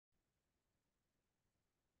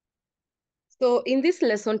So in this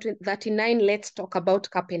lesson 39, let's talk about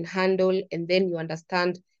cup and handle, and then you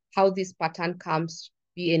understand how this pattern comes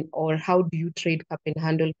in, or how do you trade cup and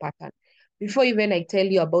handle pattern. Before even I tell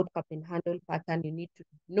you about cup and handle pattern, you need to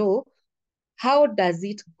know how does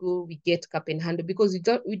it go we get cup and handle, because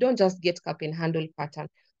we don't just get cup and handle pattern.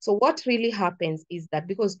 So what really happens is that,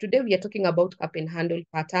 because today we are talking about cup and handle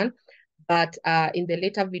pattern, but in the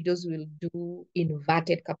later videos we'll do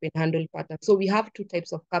inverted cup and handle pattern. So we have two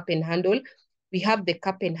types of cup and handle. We have the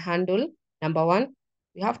cup and handle, number one.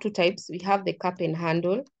 We have two types. We have the cup and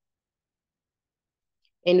handle,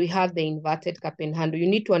 and we have the inverted cup and handle. You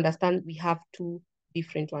need to understand we have two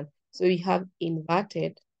different ones. So we have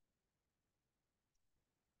inverted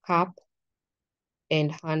cup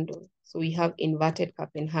and handle. So we have inverted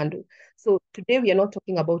cup and handle. So today we are not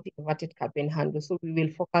talking about inverted cup and handle. So we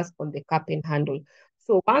will focus on the cup and handle.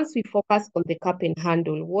 So once we focus on the cup and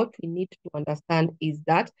handle, what we need to understand is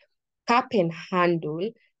that cup and handle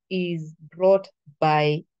is brought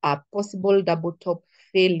by a possible double top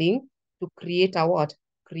failing to create a what?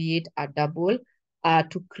 Create a double,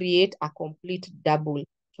 to create a complete double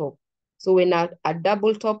top. So when a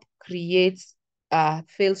double top fails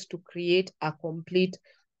to create a complete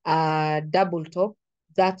double top,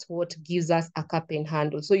 that's what gives us a cup and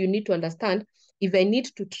handle. So you need to understand, if I need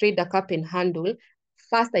to trade a cup and handle,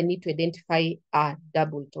 first I need to identify a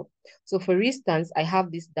double top. So for instance, I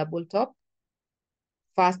have this double top,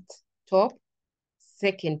 first top,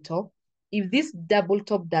 second top. If this double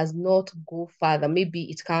top does not go further,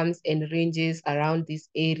 maybe it comes and ranges around this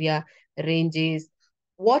area, ranges,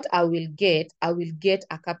 what I will get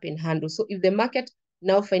a cup and handle. So if the market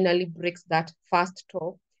now finally breaks that first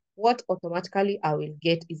top, what automatically I will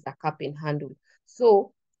get is a cup and handle.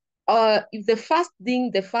 So if the first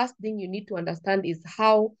thing you need to understand is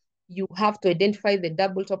how you have to identify the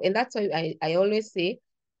double top. And that's why I always say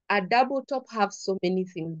a double top have so many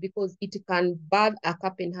things, because it can birth a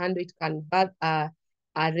cup and handle, it can birth a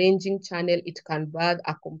ranging channel, it can birth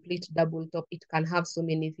a complete double top, it can have so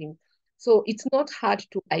many things. So it's not hard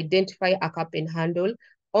to identify a cup and handle.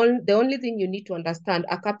 The only thing you need to understand,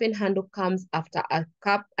 a cup and handle comes after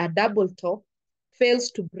a double top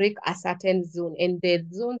fails to break a certain zone. And the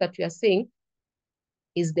zone that we are saying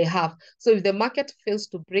is the half. So if the market fails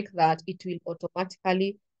to break that, it will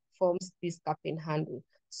automatically forms this cup and handle.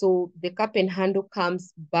 So the cup and handle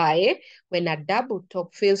comes by when a double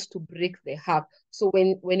top fails to break the half. So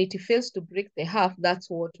when it fails to break the half, that's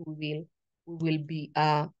what we will be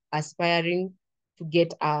aspiring to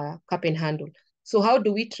get a cup and handle. So how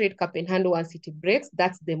do we trade cup and handle once it breaks?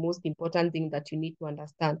 That's the most important thing that you need to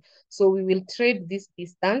understand. So we will trade this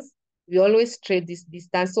distance. We always trade this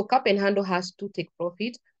distance. So cup and handle has two take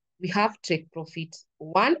profit. We have take profit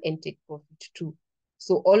 1 and take profit 2.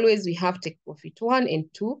 So always we have take profit 1 and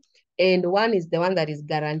 2. And 1 is the one that is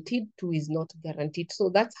guaranteed, 2 is not guaranteed. So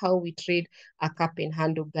that's how we trade a cup and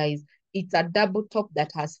handle, guys. It's a double top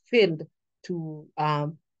that has failed to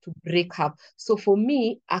break up. So for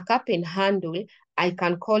me, a cup and handle, I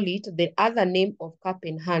can call it, the other name of cup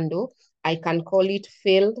and handle, I can call it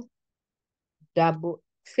failed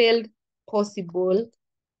possible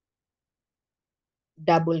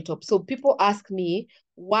double top. So people ask me,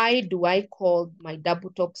 why do I call my double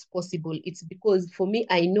tops possible? It's because for me,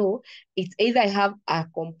 I know it's either I have a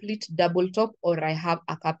complete double top or I have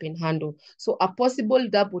a cup and handle. So a possible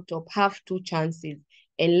double top have two chances.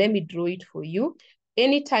 And let me draw it for you.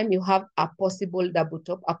 Anytime you have a possible double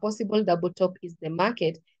top is the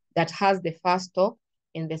market that has the first top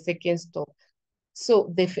and the second top. So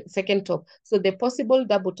the second top. So the possible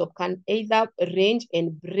double top can either range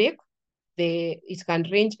and break it can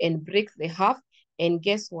range and break the half, and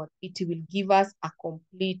guess what? It will give us a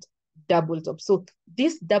complete double top. So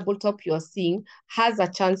this double top you're seeing has a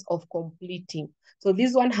chance of completing. So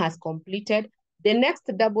this one has completed. The next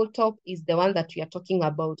double top is the one that we are talking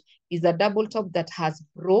about, is a double top that has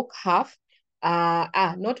broke half.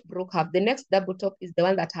 Not broke half. The next double top is the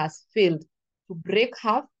one that has failed to break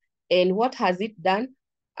half. And what has it done?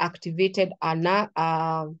 Activated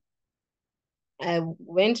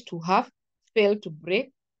went to half, failed to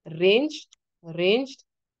break, ranged,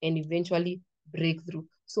 and eventually breakthrough.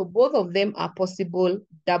 So both of them are possible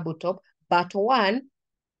double top, but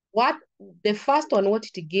the first one, what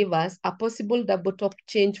it gave us, a possible double top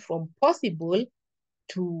change from possible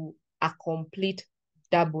to a complete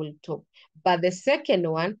double top. But the second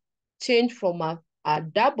one changed from a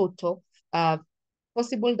double top,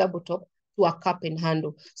 possible double top, to a cup and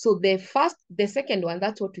handle. So the second one,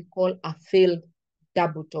 that's what we call a failed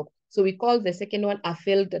double top. So we call the second one a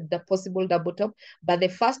failed possible double top, but the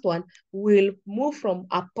first one will move from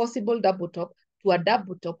a possible double top to a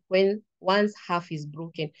double top when once half is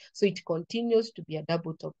broken. So it continues to be a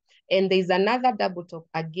double top. And there's another double top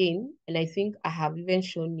again, and I think I have even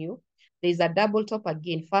shown you. There's a double top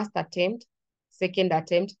again, first attempt, second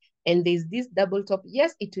attempt, and there's this double top.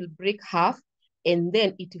 Yes, it will break half, and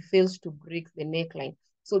then it fails to break the neckline.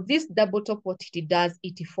 So this double top, what it does,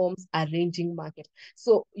 it forms a ranging market.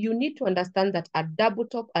 So you need to understand that a double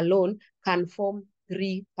top alone can form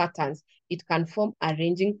three patterns. It can form a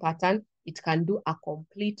ranging pattern, it can do a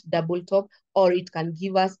complete double top, or it can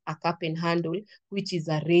give us a cup and handle, which is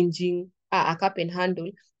a ranging, a cup and handle,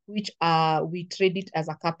 which we trade it as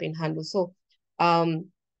a cup and handle. So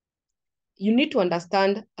you need to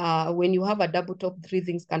understand when you have a double top, three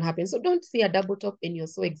things can happen. So don't see a double top and you're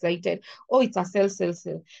so excited. Oh, it's a sell, sell,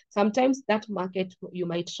 sell. Sometimes that market, you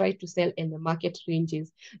might try to sell and the market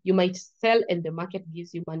ranges. You might sell and the market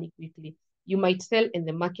gives you money quickly. You might sell and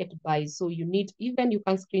the market buys. So you need, even you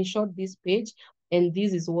can screenshot this page, and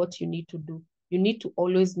this is what you need to do. You need to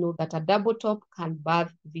always know that a double top can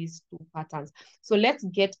birth these two patterns. So let's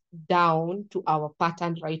get down to our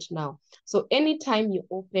pattern right now. So anytime you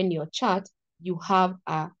open your chart, you have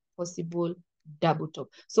a possible double top.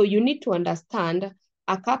 So you need to understand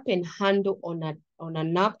a cup and handle on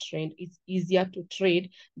an uptrend is easier to trade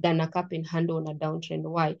than a cup and handle on a downtrend.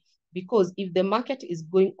 Why? Because if the market is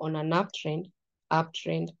going on an uptrend,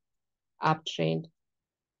 uptrend, uptrend,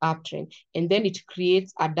 uptrend, and then it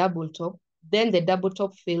creates a double top, then the double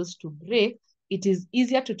top fails to break, it is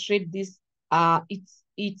easier to trade this.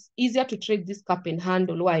 It's easier to trade this cup and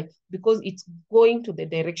handle. Why? Because it's going to the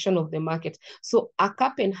direction of the market. So a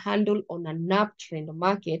cup and handle on an uptrend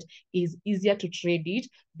market is easier to trade it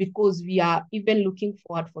because we are even looking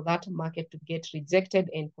forward for that market to get rejected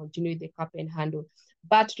and continue the cup and handle.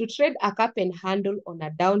 But to trade a cup and handle on a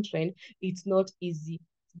downtrend, it's not easy.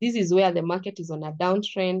 This is where the market is on a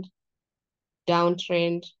downtrend,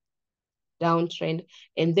 downtrend, downtrend,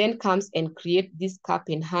 and then comes and create this cup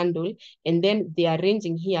and handle, and then they are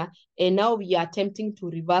ranging here, and now we are attempting to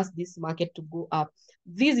reverse this market to go up.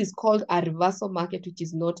 This is called a reversal market, which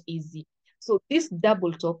is not easy. So this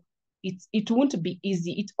double top, it won't be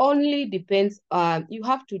easy. It only depends. You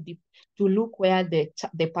have to look where the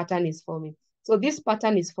pattern is forming. So this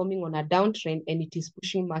pattern is forming on a downtrend and it is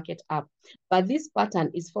pushing market up. But this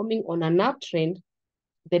pattern is forming on an uptrend.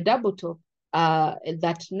 The double top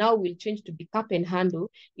that now will change to be cup and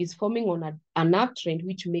handle is forming on an uptrend,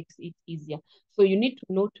 which makes it easier. So you need to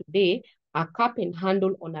know today a cup and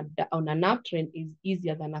handle on an uptrend is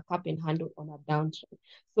easier than a cup and handle on a downtrend.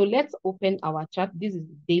 So let's open our chart. This is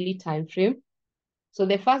the daily time frame. So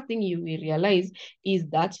the first thing you will realize is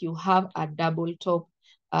that you have a double top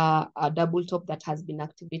that has been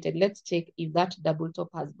activated. Let's check if that double top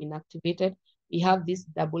has been activated. We have this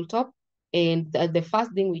double top, and the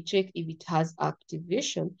first thing we check if it has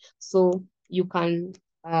activation. So you can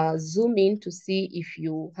zoom in to see if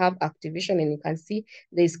you have activation, and you can see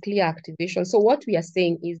there's clear activation. So what we are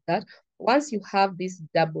saying is that once you have this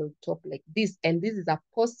double top like this, and this is a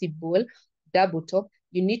possible double top,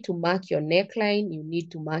 you need to mark your neckline, you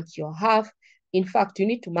need to mark your half. In fact, you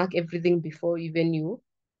need to mark everything before even you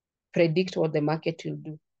predict what the market will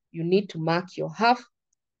do. You need to mark your half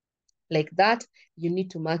like that. You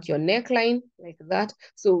need to mark your neckline like that.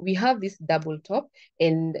 So we have this double top,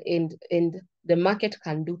 and the market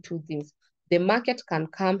can do two things. The market can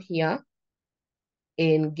come here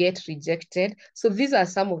and get rejected. So these are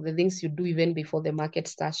some of the things you do even before the market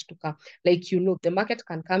starts to come. Like, the market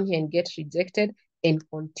can come here and get rejected and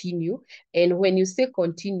continue. And when you say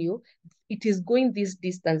continue, it is going this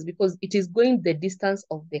distance because it is going the distance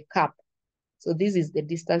of the cap. So this is the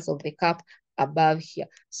distance of the cap above here.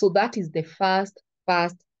 So that is the first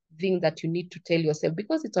thing that you need to tell yourself,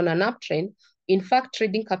 because it's on an uptrend. In fact,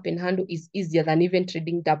 trading cup and handle is easier than even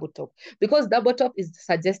trading double top, because double top is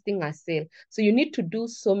suggesting a sale. So you need to do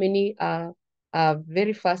so many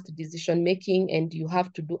very fast decision making, and you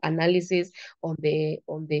have to do analysis on the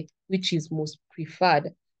which is most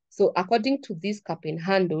preferred. So according to this cup and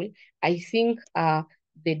handle, I think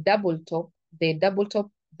the double top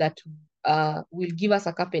that will give us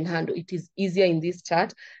a cup and handle, it is easier in this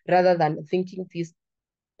chart rather than thinking this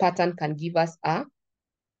pattern can give us a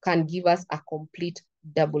complete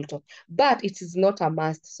double top. But it is not a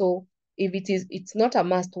must. So if it's not a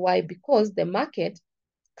must. Why? Because the market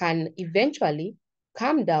can eventually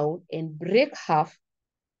come down and break half,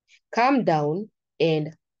 come down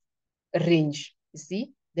and range. You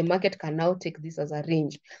see, the market can now take this as a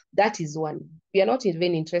range. That is one. We are not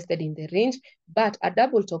even interested in the range, but a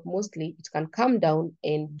double top, mostly it can come down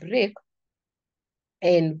and break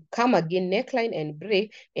and come again, neckline and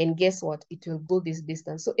break, and guess what? It will go this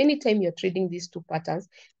distance. So anytime you're trading these two patterns,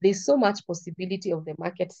 there's so much possibility of the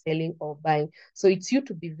market selling or buying. So it's you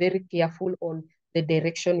to be very careful on the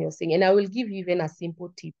direction you're seeing. And I will give you even a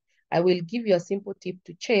simple tip. I will give you a simple tip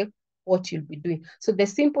to check what you'll be doing. So the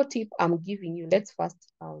simple tip I'm giving you, let's first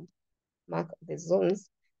mark the zones.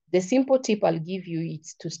 The simple tip I'll give you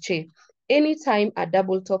is to check. Anytime a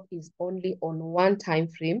double top is only on one time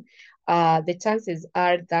frame, the chances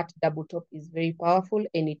are that double top is very powerful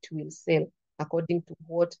and it will sell according to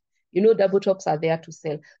what, double tops are there to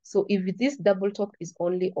sell. So if this double top is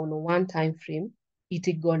only on one time frame, it's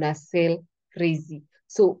gonna sell crazy.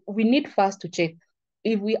 So we need first to check.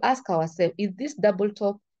 If we ask ourselves, is this double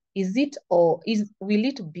top, is it or will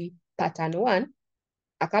it be pattern one,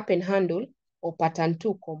 a cup and handle, or pattern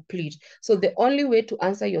two complete? So the only way to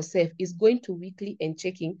answer yourself is going to weekly and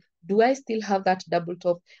checking, do I still have that double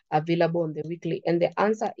top available on the weekly? And the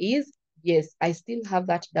answer is yes, I still have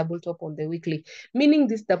that double top on the weekly, meaning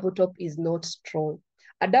this double top is not strong.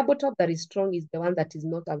 A double top that is strong is the one that is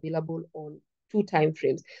not available on two time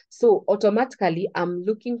frames. So automatically, I'm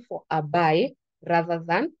looking for a buy rather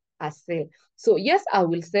than a sell. So yes, I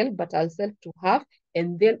will sell, but I'll sell to half,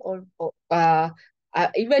 and then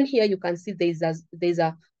even here you can see there's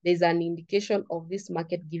an indication of this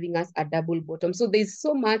market giving us a double bottom. So there's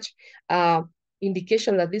so much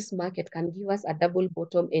indication that this market can give us a double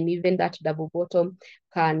bottom, and even that double bottom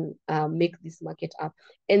can make this market up.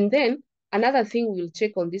 And then another thing we'll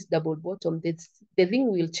check on this double bottom, the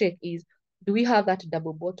thing we'll check is, do we have that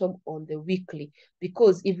double bottom on the weekly?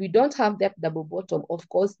 Because if we don't have that double bottom, of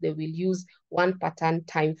course, they will use one pattern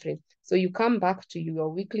time frame. So you come back to your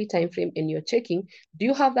weekly time frame and you're checking, do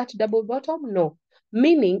you have that double bottom? No.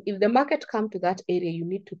 Meaning, if the market come to that area, you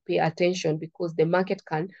need to pay attention, because the market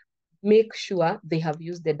can make sure they have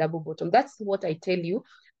used the double bottom. That's what I tell you.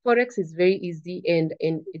 Forex is very easy and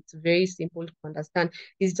it's very simple to understand.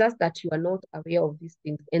 It's just that you are not aware of these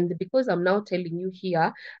things. And because I'm now telling you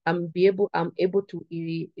here, I'm able to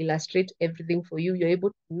illustrate everything for you. You're able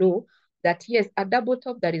to know that yes, a double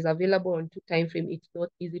top that is available on two time frame, it's not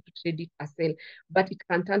easy to trade it as sell, but it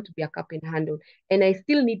can turn to be a cup and handle. And I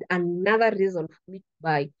still need another reason for me to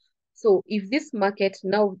buy. So if this market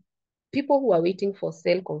now, people who are waiting for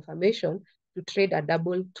sell confirmation to trade a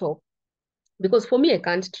double top, because for me, I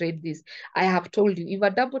can't trade this. I have told you, if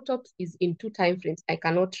a double top is in two time frames, I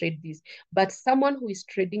cannot trade this. But someone who is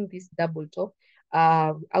trading this double top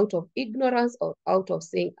out of ignorance or out of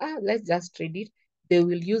saying, let's just trade it, they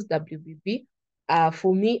will use WBB.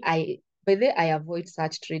 For me, by the way, I avoid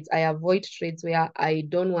such trades. I avoid trades where I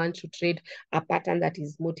don't want to trade a pattern that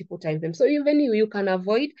is multiple time frames. So even you can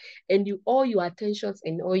avoid, and all your attentions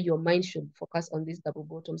and all your mind should focus on this double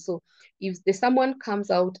bottom. So if someone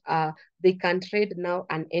comes out, they can trade now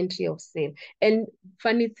an entry of sale. And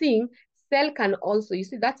funny thing, sell can also, you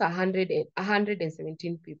see, that's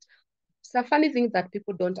 117 pips. So funny thing that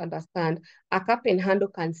people don't understand, a cup and handle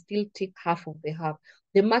can still take half of the half.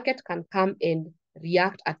 The market can come and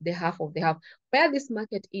react at the half of the half. Where this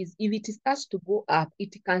market is, if it starts to go up,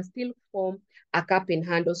 it can still form a cup and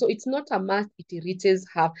handle. So it's not a must it reaches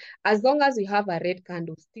half. As long as we have a red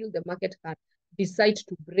candle, still the market can decide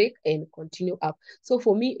to break and continue up. So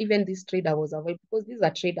for me, even this trade I was avoiding, because this is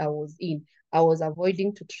a trade I was in. I was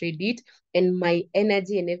avoiding to trade it, and my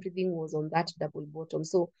energy and everything was on that double bottom.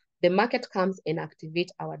 So the market comes and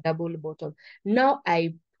activate our double bottom. Now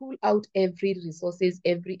I pull out every resources,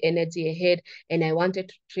 every energy ahead, and I wanted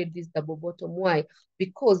to trade this double bottom. Why?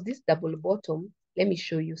 Because this double bottom, let me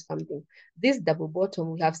show you something. This double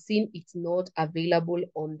bottom, we have seen it's not available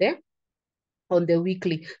on the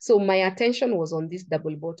weekly. So my attention was on this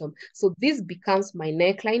double bottom. So this becomes my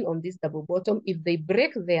neckline on this double bottom. If they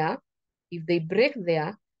break there,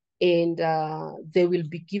 and they will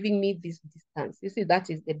be giving me this distance. You see, that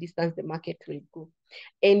is the distance the market will go.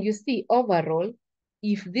 And you see, overall,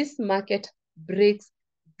 if this market breaks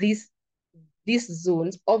this these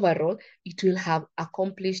zones overall, it will have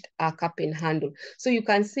accomplished a cup and handle. So you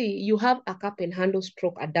can see you have a cup and handle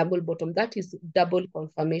stroke, a double bottom. That is double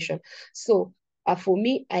confirmation. So for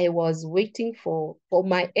me, I was waiting for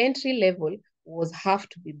my entry level was have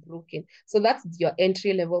to be broken. So that's your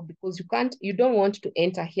entry level, because you don't want to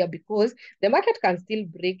enter here, because the market can still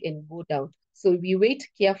break and go down. So we wait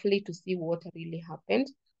carefully to see what really happened.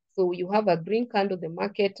 So you have a green candle, the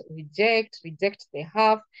market reject the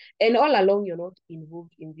half, and all along you're not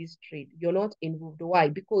involved in this trade. You're not involved. Why?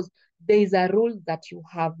 Because there is a rule that you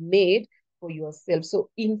have made for yourself. So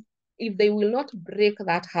if they will not break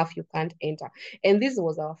that half, you can't enter. And this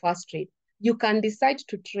was our first trade. You can decide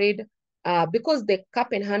to trade because the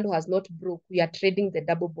cup and handle has not broke, we are trading the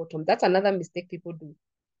double bottom. That's another mistake people do.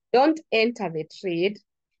 Don't enter the trade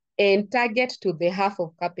and target to the half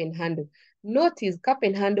of cup and handle. Notice cup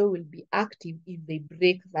and handle will be active if they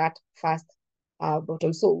break that first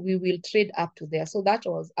bottom. So we will trade up to there. So that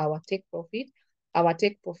was our take profit. Our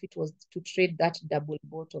take profit was to trade that double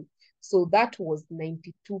bottom. So that was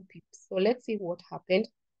 92 pips. So let's see what happened.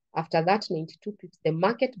 After that 92 pips, the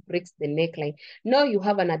market breaks the neckline. Now you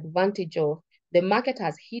have an advantage of the market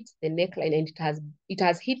has hit the neckline and it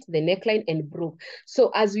has hit the neckline and broke.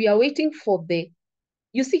 So as we are waiting for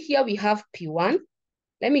you see here we have P1.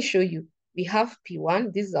 Let me show you. We have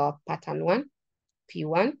P1. This is our pattern 1.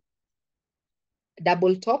 P1,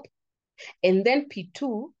 double top. And then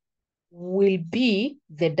P2 will be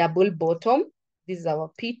the double bottom. This is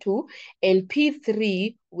our P2. And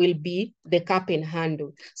P3 will be the cup and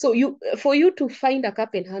handle. So for you to find a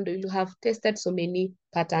cup and handle, you have tested so many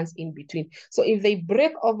patterns in between. So if they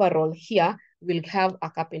break overall here, we'll have a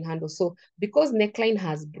cup and handle. So because neckline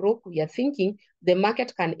has broke, we are thinking the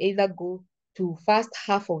market can either go to first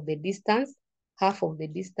half of the distance,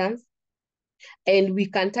 and we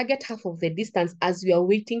can target half of the distance as we are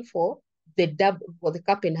waiting for the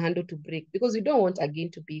cup and handle to break, because we don't want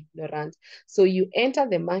again to be ignorant. So you enter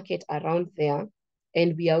the market around there,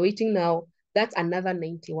 and we are waiting now. That's another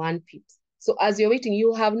 91 pips. So as you're waiting,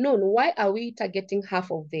 you have known why are we targeting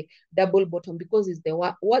half of the double bottom, because it's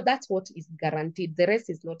that's what is guaranteed. The rest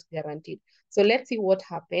is not guaranteed. So let's see what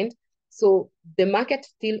happened. So the market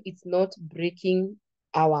still is not breaking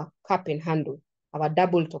our cup and handle. Our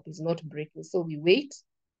double top is not breaking. So we wait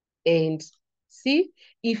and see.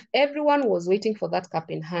 If everyone was waiting for that cup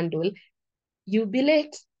and handle, you'll be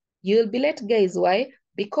late. You'll be late, guys. Why?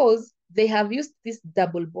 Because they have used this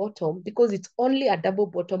double bottom, because it's only a double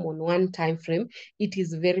bottom on one time frame. It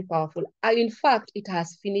is very powerful. In fact, it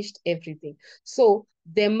has finished everything. So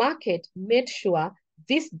the market made sure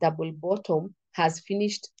this double bottom has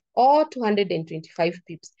finished all 225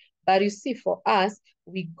 pips. But you see, for us,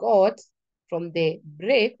 we got from the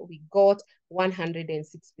break, we got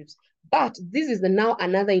 106 pips. But this is now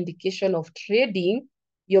another indication of trading.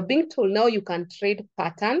 You're being told now you can trade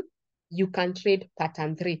pattern. You can trade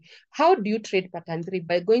pattern 3. How do you trade pattern 3?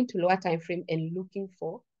 By going to lower time frame and looking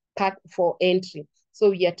for entry. So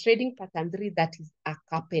we are trading pattern 3, that is a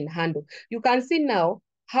cup and handle. You can see now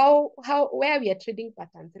where we are trading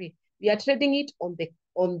pattern 3. We are trading it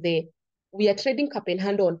we are trading cup and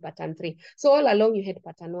handle on pattern 3. So all along you had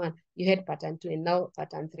pattern 1, you had pattern 2, and now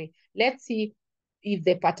pattern 3. Let's see if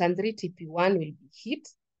the pattern 3 TP1 will be hit.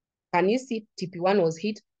 Can you see TP1 was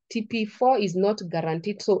hit? TP4 is not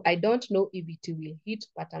guaranteed, so I don't know if it will hit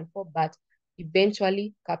pattern 4, but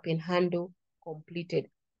eventually cup and handle completed.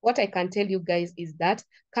 What I can tell you guys is that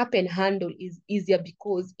cup and handle is easier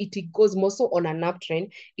because it goes more so on an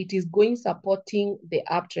uptrend. It is going supporting the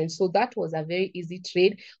uptrend. So that was a very easy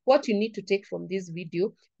trade. What you need to take from this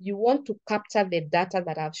video, you want to capture the data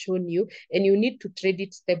that I've shown you, and you need to trade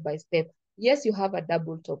it step by step. Yes, you have a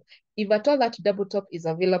double top. If at all that double top is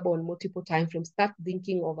available on multiple time frames, start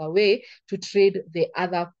thinking of a way to trade the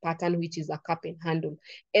other pattern, which is a cup and handle.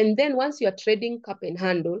 And then once you're trading cup and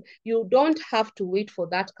handle, you don't have to wait for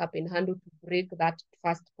that cup and handle to break that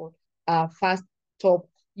first top.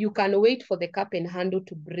 You can wait for the cup and handle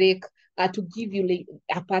to break, to give you like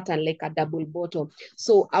a pattern like a double bottom.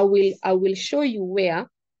 So I will show you where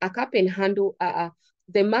a cup and handle,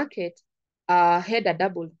 the market had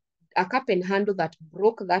a cup and handle that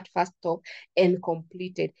broke that first top and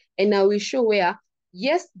completed. And I will show where,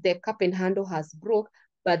 yes, the cup and handle has broke,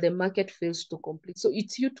 but the market fails to complete. So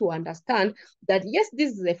it's you to understand that, yes,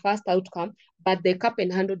 this is the first outcome, but the cup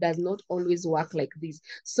and handle does not always work like this.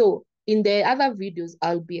 So in the other videos,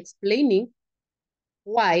 I'll be explaining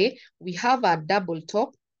why we have a double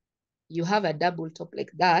top. You have a double top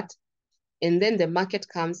like that, and then the market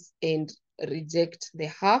comes and reject the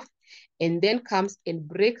half, and then comes and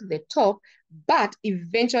break the top, but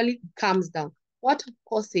eventually comes down. What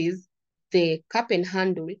causes the cup and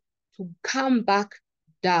handle to come back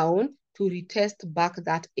down to retest back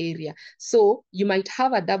that area? So you might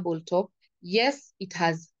have a double top. Yes, it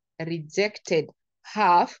has rejected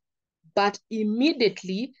half, but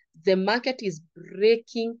immediately the market is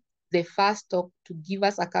breaking the first top to give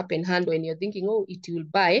us a cup and handle, and you're thinking, oh, it will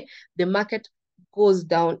buy. The market goes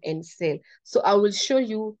down and sell. So I will show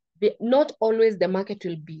you not always the market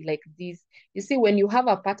will be like this. You see, when you have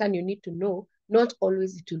a pattern, you need to know not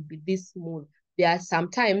always it will be this smooth. There are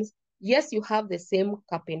sometimes, yes, you have the same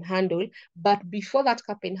cup and handle, but before that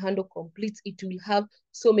cup and handle completes, it will have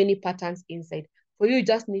so many patterns inside. For you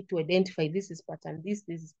just need to identify this is pattern this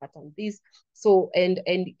is pattern this. So and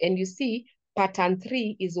you see pattern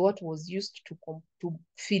 3 is what was used to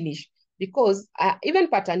finish, because even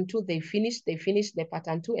pattern 2 they finished the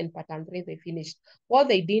pattern 2, and pattern 3 they finished. What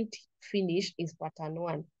they didn't finish is pattern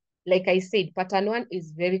 1. Like I said, pattern 1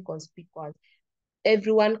 is very conspicuous.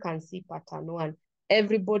 Everyone can see pattern 1.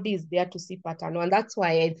 Everybody is there to see pattern 1. That's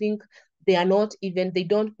why I think they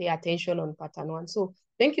don't pay attention on pattern 1. So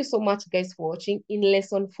thank you so much, guys, for watching. In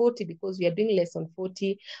lesson 40, because we are doing lesson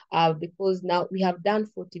 40, because now we have done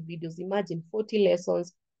 40 videos. Imagine 40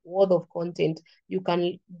 lessons worth of content. You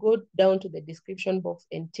can go down to the description box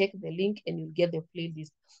and check the link, and you'll get the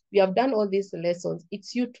playlist. We have done all these lessons.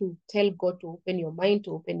 It's you to tell God to open your mind,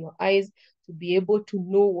 to open your eyes, to be able to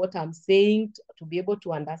know what I'm saying, to be able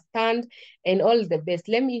to understand, and all the best.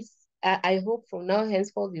 I hope from now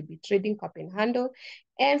henceforth you'll be trading cup and handle,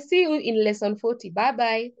 and see you in lesson 40. Bye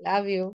bye. Love you.